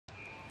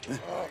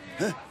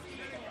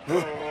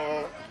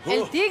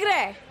El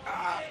Tigre!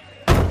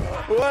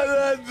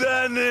 Hola,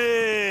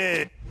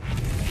 Dani!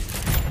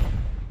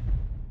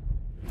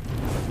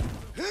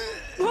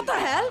 What the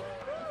hell?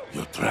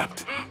 You're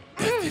trapped.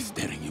 Death is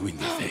staring you in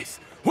the face.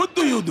 What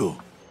do you do?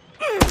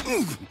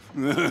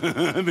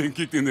 I've been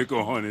kicked in the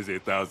cojones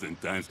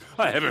 1,000 times.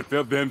 I haven't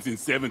felt them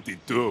since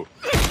 72.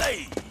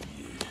 Hey!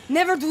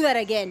 Never do that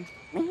again.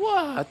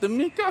 What?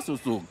 Mi caso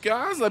su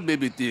casa,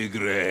 baby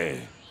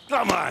Tigre.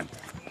 Come on,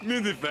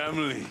 meet the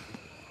family.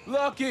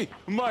 Lucky,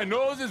 my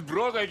nose is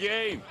broke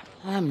again.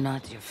 I'm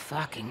not your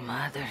fucking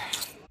mother.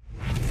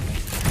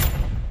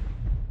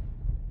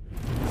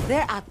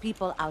 There are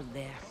people out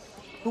there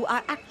who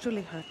are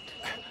actually hurt.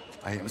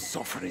 I am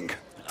suffering.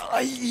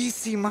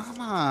 Easy,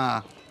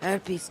 Mama.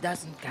 Herpes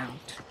doesn't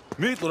count.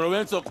 Meet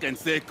Lorenzo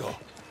Canseco,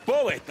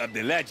 poet of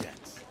the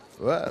legends.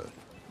 Well,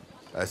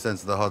 I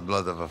sense the hot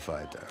blood of a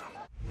fighter.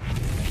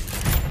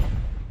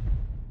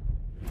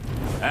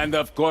 And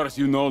of course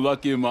you know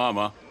Lucky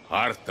Mama,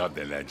 heart of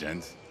the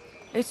legends.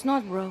 It's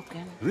not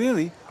broken.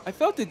 Really? I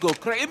felt it go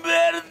crazy.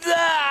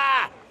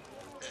 Merda!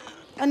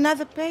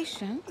 Another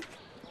patient?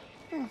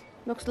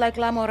 Looks like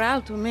La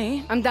Moral to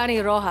me. I'm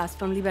Dani Rojas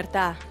from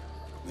Libertad.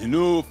 The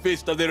new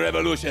fist of the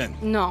revolution.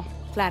 No,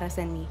 Clara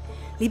sent me.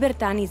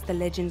 Libertad needs the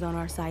legends on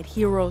our side,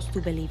 heroes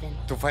to believe in.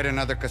 To fight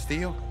another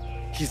Castillo?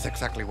 He's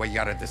exactly what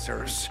Yara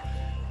deserves.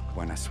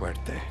 Buena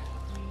suerte.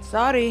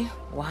 Sorry,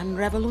 one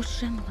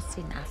revolution was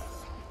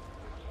enough.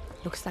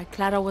 Looks like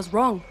Clara was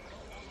wrong.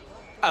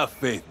 Have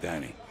faith,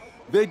 Dani.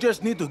 They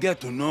just need to get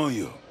to know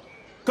you.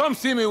 Come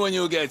see me when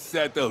you get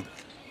settled,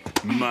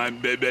 my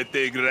baby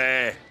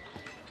Tigre.